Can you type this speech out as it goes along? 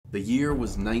The year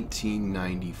was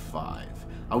 1995.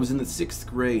 I was in the 6th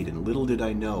grade, and little did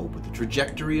I know, but the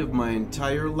trajectory of my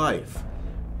entire life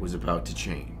was about to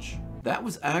change. That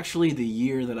was actually the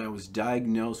year that I was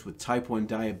diagnosed with type 1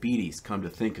 diabetes, come to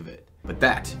think of it. But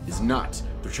that is not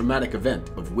the traumatic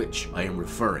event of which I am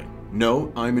referring.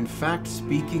 No, I'm in fact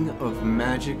speaking of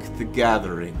Magic the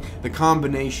Gathering. The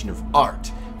combination of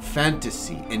art,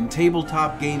 fantasy, and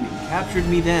tabletop gaming captured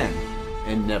me then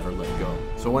and never let go.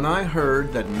 So when I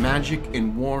heard that Magic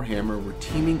and Warhammer were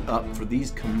teaming up for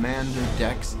these commander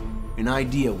decks, an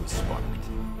idea was sparked.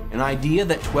 An idea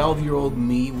that 12-year-old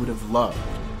me would have loved.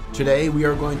 Today we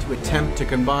are going to attempt to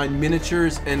combine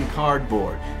miniatures and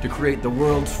cardboard to create the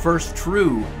world's first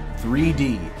true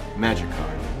 3D Magic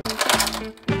card.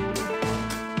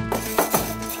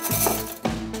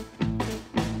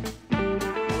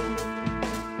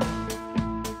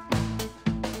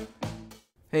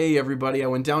 Hey everybody, I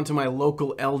went down to my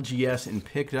local LGS and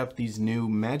picked up these new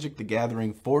Magic the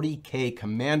Gathering 40K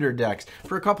Commander decks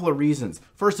for a couple of reasons.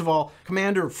 First of all,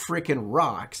 Commander frickin'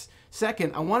 rocks.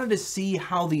 Second, I wanted to see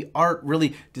how the art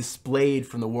really displayed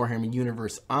from the Warhammer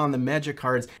universe on the Magic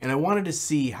cards, and I wanted to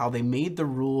see how they made the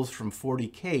rules from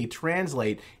 40K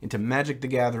translate into Magic the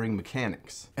Gathering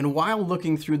mechanics. And while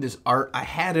looking through this art, I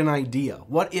had an idea.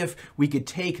 What if we could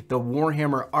take the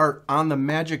Warhammer art on the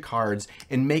Magic cards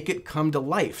and make it come to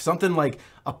life? Something like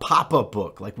a pop-up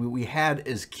book like we had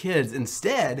as kids.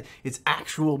 Instead, it's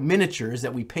actual miniatures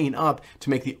that we paint up to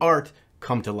make the art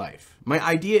come to life. My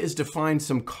idea is to find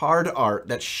some card art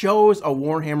that shows a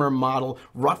Warhammer model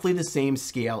roughly the same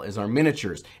scale as our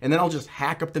miniatures, and then I'll just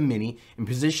hack up the mini and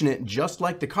position it just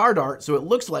like the card art so it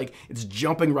looks like it's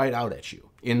jumping right out at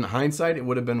you. In hindsight, it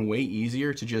would have been way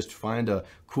easier to just find a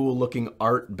cool looking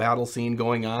art battle scene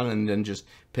going on and then just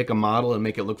pick a model and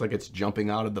make it look like it's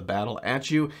jumping out of the battle at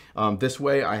you. This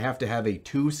way I have to have a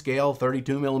 2 scale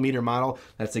 32mm model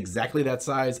that's exactly that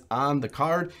size on the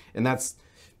card, and that's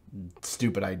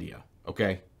stupid idea,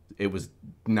 okay? It was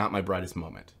not my brightest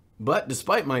moment. But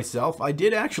despite myself, I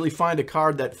did actually find a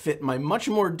card that fit my much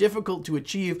more difficult to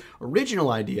achieve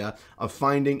original idea of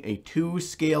finding a 2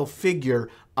 scale figure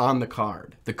on the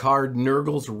card. The card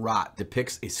Nurgle's Rot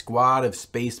depicts a squad of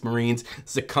space marines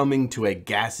succumbing to a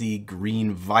gassy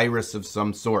green virus of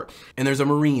some sort. And there's a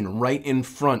marine right in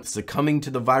front succumbing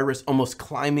to the virus, almost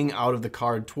climbing out of the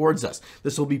card towards us.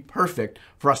 This will be perfect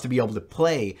for us to be able to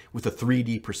play with a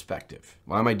 3D perspective.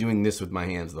 Why am I doing this with my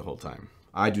hands the whole time?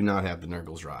 I do not have the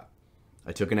Nurgle's Rot.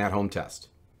 I took an at-home test.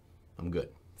 I'm good.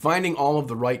 Finding all of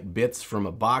the right bits from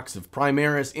a box of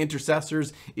Primaris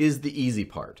intercessors is the easy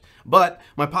part. But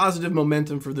my positive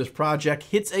momentum for this project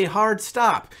hits a hard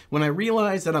stop when I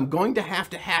realize that I'm going to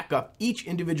have to hack up each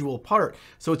individual part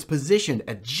so it's positioned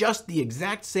at just the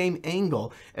exact same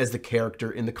angle as the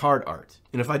character in the card art.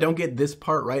 And if I don't get this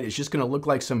part right, it's just going to look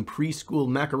like some preschool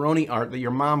macaroni art that your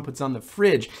mom puts on the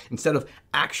fridge instead of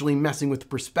actually messing with the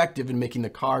perspective and making the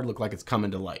card look like it's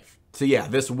coming to life. So yeah,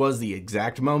 this was the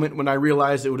exact moment when I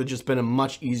realized it would have just been a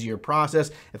much easier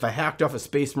process if I hacked off a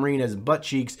Space Marine as butt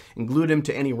cheeks and glued him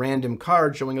to any random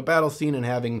card showing a battle scene and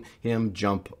having him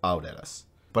jump out at us.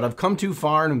 But I've come too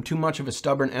far and I'm too much of a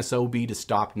stubborn SOB to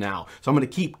stop now. So I'm going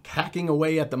to keep hacking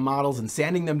away at the models and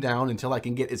sanding them down until I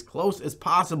can get as close as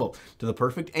possible to the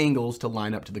perfect angles to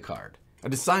line up to the card. I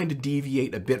decided to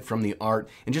deviate a bit from the art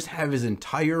and just have his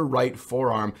entire right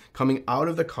forearm coming out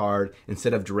of the card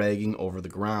instead of dragging over the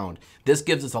ground. This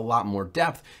gives us a lot more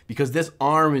depth because this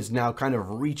arm is now kind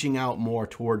of reaching out more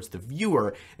towards the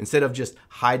viewer instead of just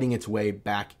hiding its way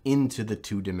back into the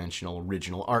 2-dimensional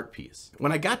original art piece.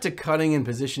 When I got to cutting and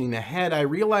positioning the head, I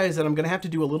realized that I'm going to have to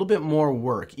do a little bit more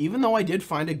work, even though I did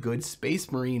find a good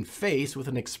Space Marine face with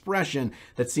an expression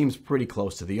that seems pretty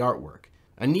close to the artwork.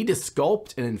 I need to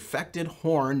sculpt an infected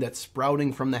horn that's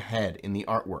sprouting from the head in the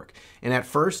artwork. And at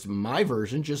first, my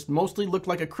version just mostly looked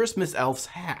like a Christmas elf's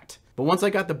hat. But once I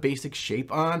got the basic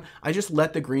shape on, I just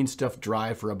let the green stuff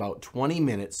dry for about 20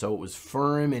 minutes so it was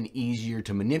firm and easier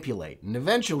to manipulate. And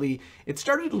eventually, it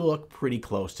started to look pretty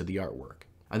close to the artwork.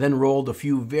 I then rolled a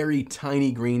few very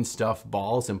tiny green stuff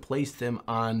balls and placed them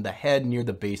on the head near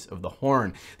the base of the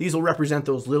horn. These will represent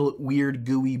those little weird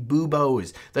gooey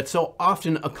buboes that so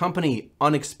often accompany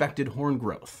unexpected horn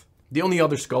growth. The only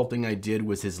other sculpting I did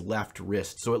was his left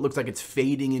wrist, so it looks like it's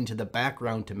fading into the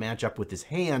background to match up with his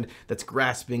hand that's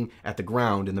grasping at the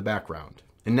ground in the background.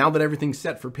 And now that everything's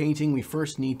set for painting, we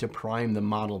first need to prime the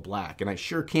model black. And I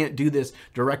sure can't do this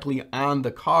directly on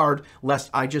the card, lest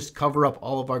I just cover up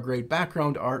all of our great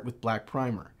background art with black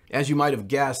primer. As you might have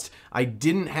guessed, I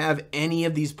didn't have any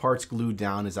of these parts glued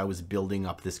down as I was building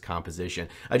up this composition.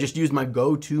 I just used my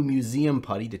go-to museum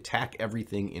putty to tack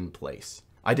everything in place.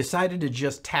 I decided to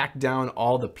just tack down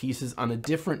all the pieces on a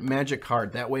different magic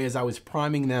card. That way, as I was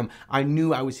priming them, I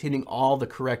knew I was hitting all the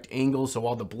correct angles, so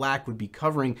all the black would be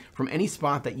covering from any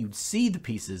spot that you'd see the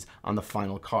pieces on the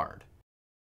final card.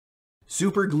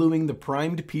 Super gluing the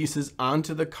primed pieces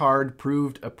onto the card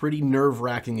proved a pretty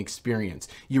nerve-wracking experience.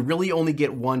 You really only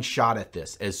get one shot at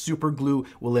this, as super glue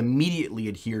will immediately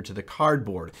adhere to the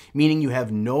cardboard, meaning you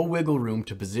have no wiggle room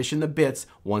to position the bits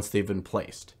once they've been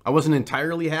placed. I wasn't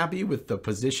entirely happy with the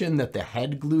position that the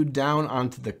head glued down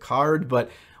onto the card,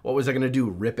 but what was I gonna do,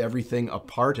 rip everything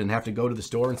apart and have to go to the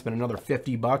store and spend another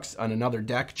 50 bucks on another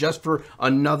deck just for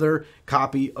another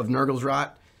copy of Nurgle's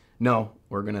Rot? No,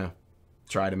 we're gonna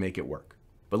try to make it work.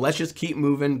 But let's just keep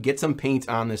moving, get some paint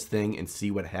on this thing and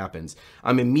see what happens.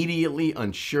 I'm immediately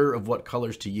unsure of what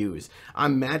colors to use.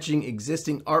 I'm matching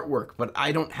existing artwork, but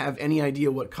I don't have any idea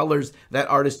what colors that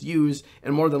artist used,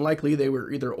 and more than likely they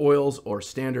were either oils or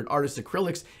standard artist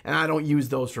acrylics, and I don't use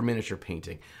those for miniature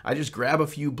painting. I just grab a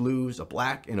few blues, a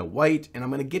black and a white, and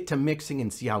I'm gonna get to mixing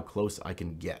and see how close I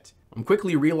can get. I'm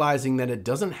quickly realizing that it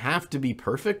doesn't have to be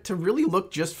perfect to really look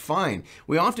just fine.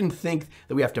 We often think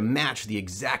that we have to match the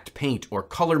exact paint or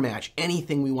color match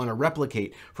anything we want to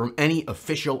replicate from any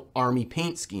official army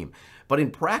paint scheme. But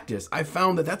in practice, I've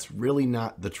found that that's really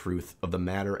not the truth of the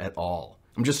matter at all.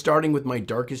 I'm just starting with my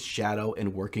darkest shadow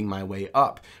and working my way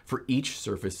up for each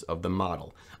surface of the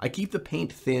model. I keep the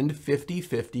paint thinned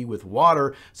 50-50 with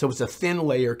water so it's a thin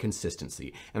layer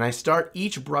consistency. And I start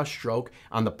each brush stroke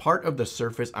on the part of the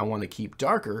surface I want to keep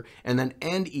darker and then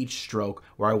end each stroke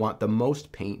where I want the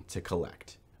most paint to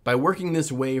collect. By working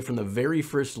this way from the very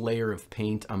first layer of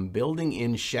paint, I'm building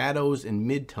in shadows and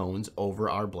midtones over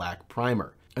our black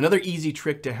primer. Another easy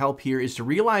trick to help here is to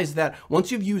realize that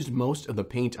once you've used most of the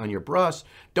paint on your brush,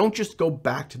 don't just go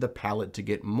back to the palette to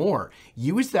get more.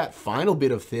 Use that final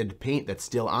bit of thinned paint that's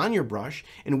still on your brush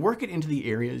and work it into the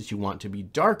areas you want to be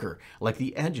darker, like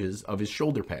the edges of his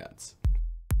shoulder pads.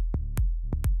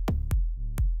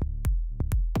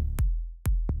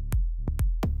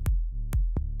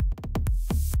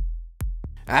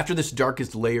 After this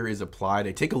darkest layer is applied,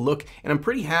 I take a look and I'm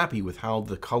pretty happy with how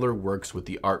the color works with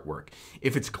the artwork.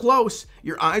 If it's close,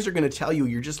 your eyes are going to tell you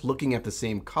you're just looking at the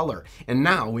same color. And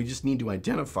now we just need to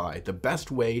identify the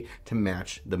best way to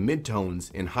match the midtones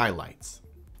and highlights.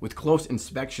 With close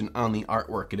inspection on the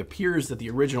artwork, it appears that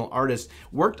the original artist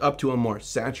worked up to a more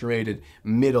saturated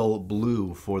middle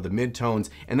blue for the midtones,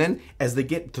 and then as they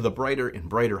get to the brighter and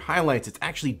brighter highlights, it's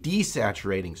actually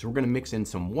desaturating, so we're going to mix in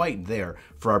some white there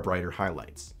for our brighter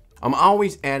highlights. I'm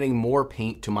always adding more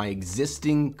paint to my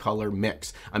existing color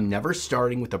mix. I'm never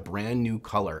starting with a brand new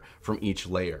color from each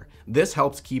layer. This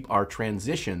helps keep our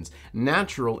transitions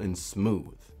natural and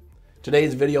smooth.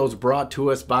 Today's video is brought to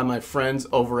us by my friends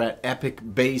over at Epic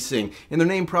Basing, and their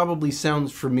name probably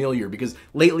sounds familiar because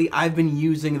lately I've been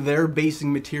using their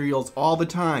basing materials all the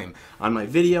time on my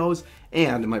videos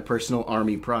and my personal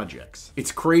army projects.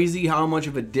 It's crazy how much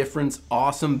of a difference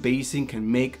awesome basing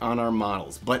can make on our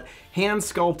models, but hand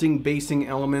sculpting basing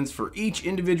elements for each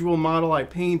individual model I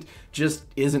paint just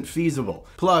isn't feasible.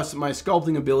 Plus, my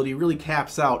sculpting ability really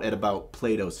caps out at about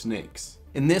Play-Doh snakes.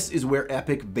 And this is where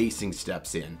Epic Basing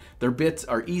steps in. Their bits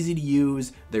are easy to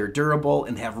use, they're durable,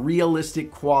 and have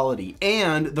realistic quality,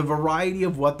 and the variety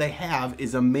of what they have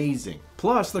is amazing.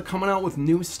 Plus, they're coming out with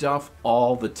new stuff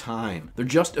all the time. They're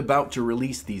just about to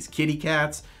release these kitty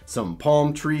cats, some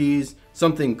palm trees,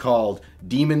 something called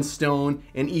demon stone,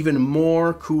 and even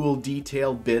more cool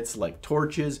detailed bits like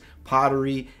torches,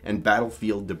 pottery, and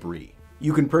battlefield debris.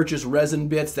 You can purchase resin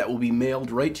bits that will be mailed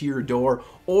right to your door,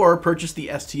 or purchase the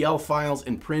STL files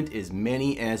and print as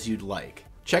many as you'd like.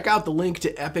 Check out the link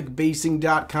to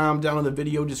epicbasing.com down in the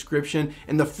video description,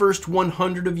 and the first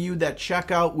 100 of you that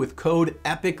check out with code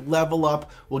EPICLEVELUP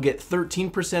will get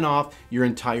 13% off your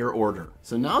entire order.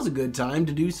 So now's a good time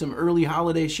to do some early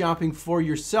holiday shopping for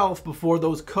yourself before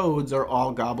those codes are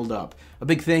all gobbled up. A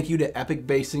big thank you to Epic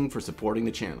Basing for supporting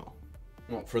the channel.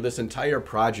 Well, for this entire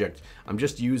project, I'm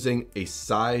just using a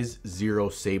size 0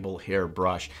 sable hair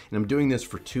brush, and I'm doing this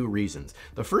for two reasons.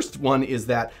 The first one is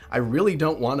that I really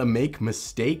don't want to make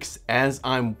mistakes as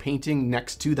I'm painting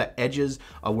next to the edges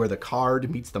of where the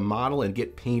card meets the model and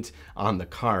get paint on the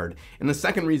card. And the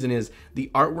second reason is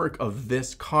the artwork of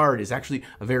this card is actually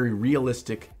a very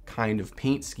realistic kind of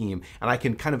paint scheme, and I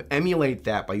can kind of emulate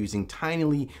that by using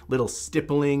tiny little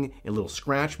stippling and little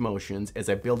scratch motions as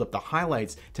I build up the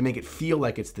highlights to make it feel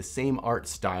like it's the same art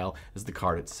style as the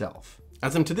card itself.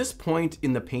 As I'm to this point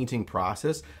in the painting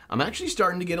process, I'm actually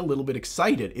starting to get a little bit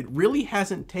excited. It really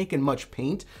hasn't taken much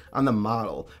paint on the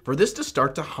model for this to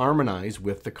start to harmonize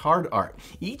with the card art.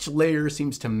 Each layer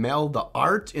seems to meld the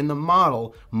art in the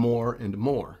model more and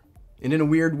more. And in a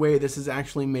weird way, this has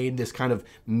actually made this kind of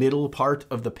middle part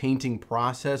of the painting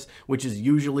process, which is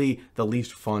usually the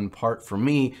least fun part for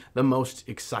me, the most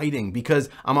exciting, because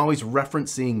I'm always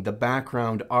referencing the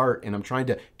background art and I'm trying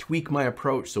to tweak my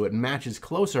approach so it matches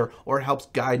closer or it helps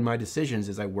guide my decisions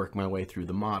as I work my way through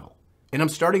the model. And I'm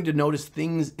starting to notice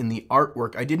things in the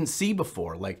artwork I didn't see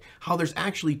before, like how there's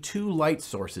actually two light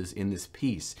sources in this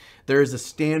piece. There is a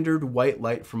standard white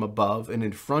light from above and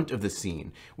in front of the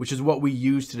scene, which is what we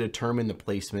use to determine the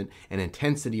placement and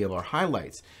intensity of our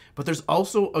highlights. But there's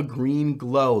also a green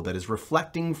glow that is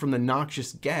reflecting from the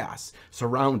noxious gas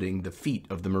surrounding the feet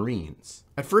of the Marines.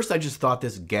 At first, I just thought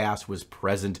this gas was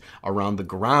present around the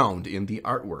ground in the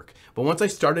artwork. But once I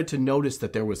started to notice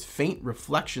that there was faint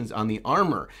reflections on the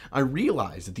armor, I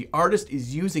realized that the artist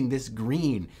is using this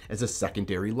green as a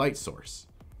secondary light source.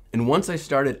 And once I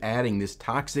started adding this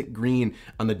toxic green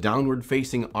on the downward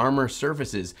facing armor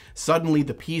surfaces, suddenly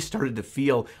the piece started to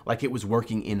feel like it was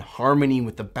working in harmony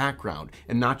with the background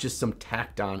and not just some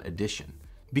tacked on addition.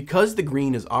 Because the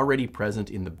green is already present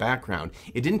in the background,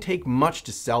 it didn't take much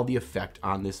to sell the effect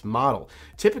on this model.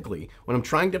 Typically, when I'm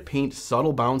trying to paint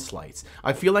subtle bounce lights,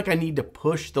 I feel like I need to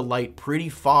push the light pretty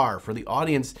far for the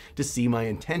audience to see my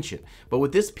intention. But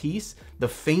with this piece, the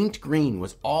faint green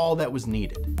was all that was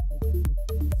needed.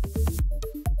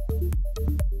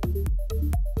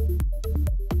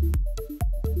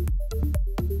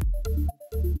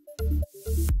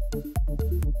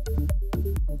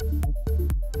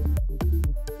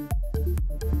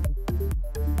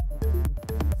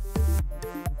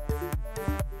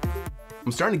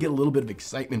 I'm starting to get a little bit of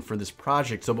excitement for this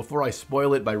project, so before I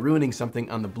spoil it by ruining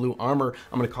something on the blue armor,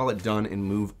 I'm going to call it done and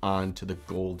move on to the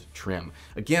gold trim.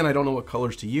 Again, I don't know what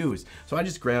colors to use, so I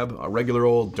just grab a regular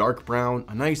old dark brown,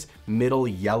 a nice middle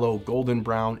yellow golden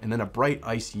brown, and then a bright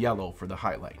ice yellow for the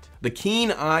highlight. The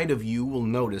keen-eyed of you will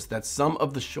notice that some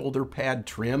of the shoulder pad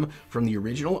trim from the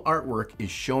original artwork is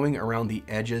showing around the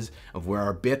edges of where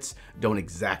our bits don't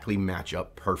exactly match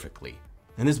up perfectly.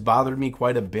 And this bothered me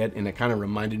quite a bit, and it kind of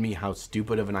reminded me how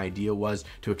stupid of an idea was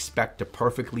to expect to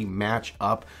perfectly match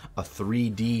up a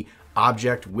 3D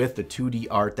object with the 2D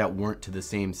art that weren't to the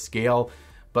same scale.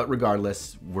 But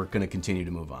regardless, we're going to continue to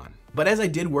move on. But as I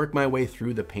did work my way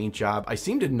through the paint job, I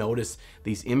seemed to notice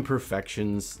these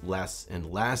imperfections less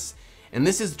and less. And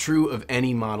this is true of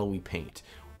any model we paint.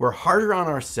 We're harder on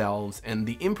ourselves, and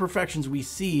the imperfections we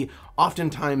see,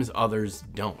 oftentimes others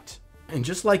don't. And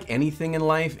just like anything in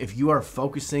life, if you are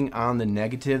focusing on the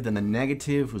negative, then the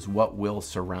negative is what will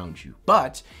surround you.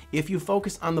 But if you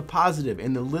focus on the positive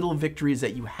and the little victories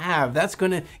that you have, that's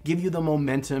going to give you the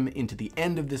momentum into the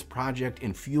end of this project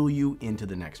and fuel you into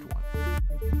the next one.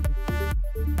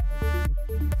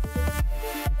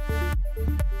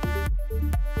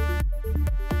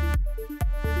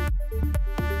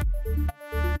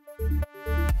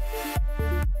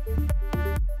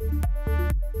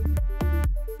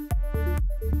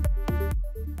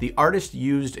 The artist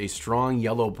used a strong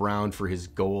yellow-brown for his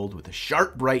gold with a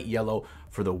sharp bright yellow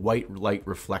for the white light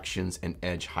reflections and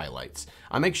edge highlights.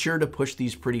 I make sure to push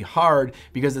these pretty hard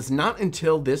because it's not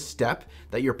until this step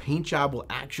that your paint job will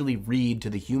actually read to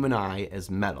the human eye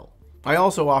as metal. I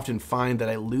also often find that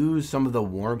I lose some of the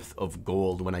warmth of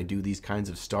gold when I do these kinds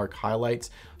of stark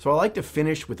highlights, so I like to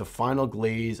finish with a final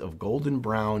glaze of golden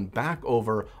brown back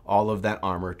over all of that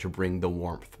armor to bring the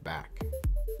warmth back.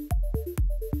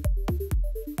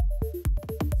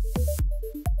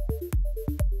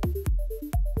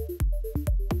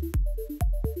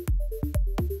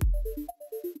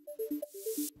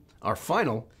 Our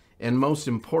final and most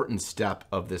important step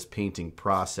of this painting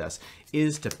process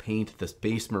is to paint the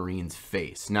Space Marine's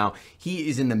face. Now, he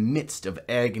is in the midst of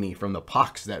agony from the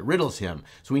pox that riddles him,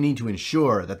 so we need to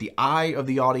ensure that the eye of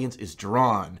the audience is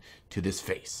drawn to this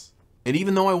face. And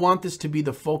even though I want this to be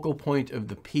the focal point of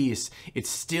the piece, it's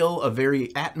still a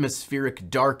very atmospheric,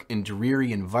 dark, and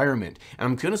dreary environment, and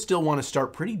I'm gonna still want to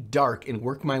start pretty dark and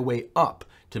work my way up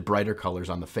to brighter colors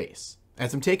on the face.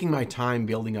 As I'm taking my time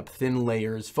building up thin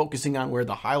layers, focusing on where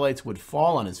the highlights would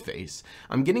fall on his face,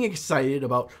 I'm getting excited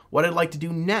about what I'd like to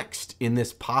do next in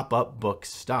this pop-up book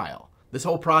style. This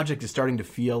whole project is starting to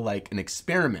feel like an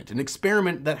experiment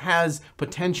that has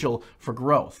potential for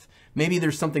growth. Maybe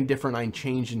there's something different I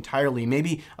change entirely.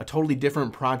 Maybe a totally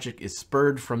different project is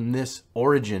spurred from this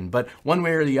origin, but one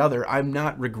way or the other, I'm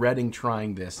not regretting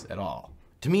trying this at all.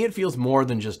 To me, it feels more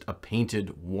than just a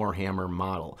painted Warhammer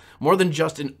model, more than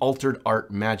just an altered art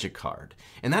magic card.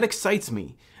 And that excites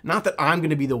me. Not that I'm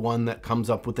going to be the one that comes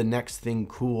up with the next thing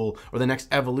cool or the next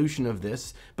evolution of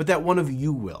this, but that one of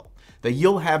you will. That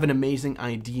you'll have an amazing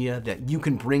idea that you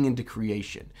can bring into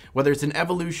creation, whether it's an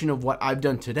evolution of what I've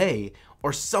done today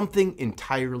or something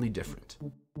entirely different.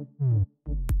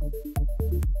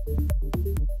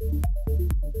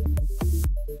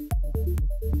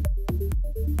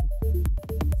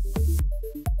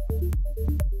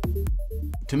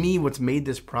 To me, what's made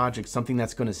this project something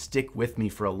that's going to stick with me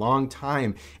for a long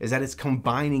time is that it's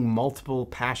combining multiple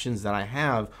passions that I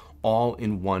have all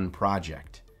in one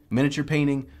project. Miniature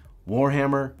painting,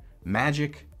 Warhammer,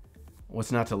 magic,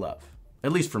 what's not to love?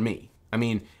 At least for me. I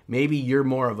mean, maybe you're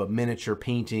more of a miniature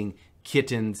painting,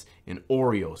 kittens, and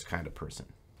Oreos kind of person.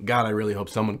 God, I really hope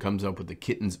someone comes up with the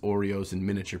kittens, Oreos, and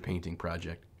miniature painting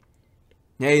project.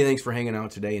 Hey, thanks for hanging out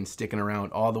today and sticking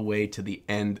around all the way to the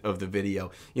end of the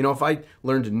video. You know, if I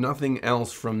learned nothing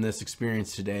else from this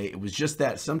experience today, it was just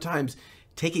that sometimes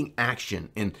taking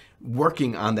action and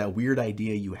working on that weird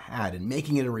idea you had and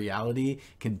making it a reality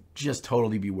can just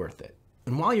totally be worth it.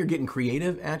 And while you're getting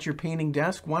creative at your painting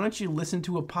desk, why don't you listen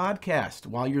to a podcast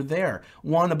while you're there?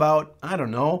 One about, I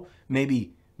don't know,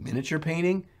 maybe miniature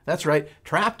painting? That's right,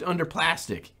 Trapped Under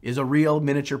Plastic is a real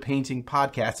miniature painting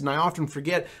podcast, and I often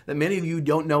forget that many of you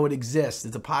don't know it exists.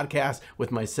 It's a podcast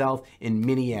with myself and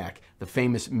Miniac, the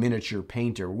famous miniature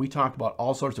painter, where we talk about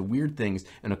all sorts of weird things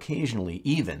and occasionally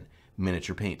even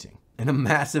miniature painting. And a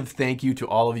massive thank you to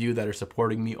all of you that are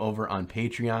supporting me over on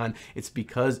Patreon. It's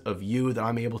because of you that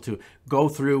I'm able to go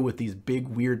through with these big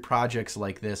weird projects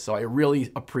like this, so I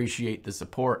really appreciate the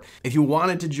support. If you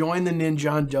wanted to join the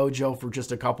Ninja Dojo for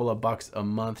just a couple of bucks a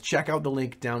month, check out the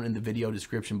link down in the video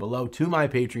description below to my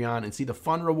Patreon and see the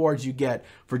fun rewards you get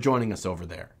for joining us over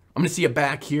there. I'm gonna see you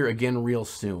back here again real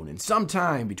soon, and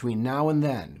sometime between now and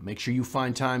then, make sure you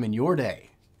find time in your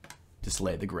day to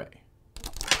slay the gray.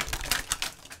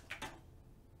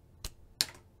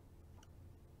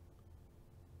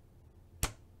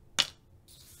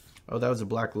 Oh, that was a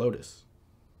Black Lotus.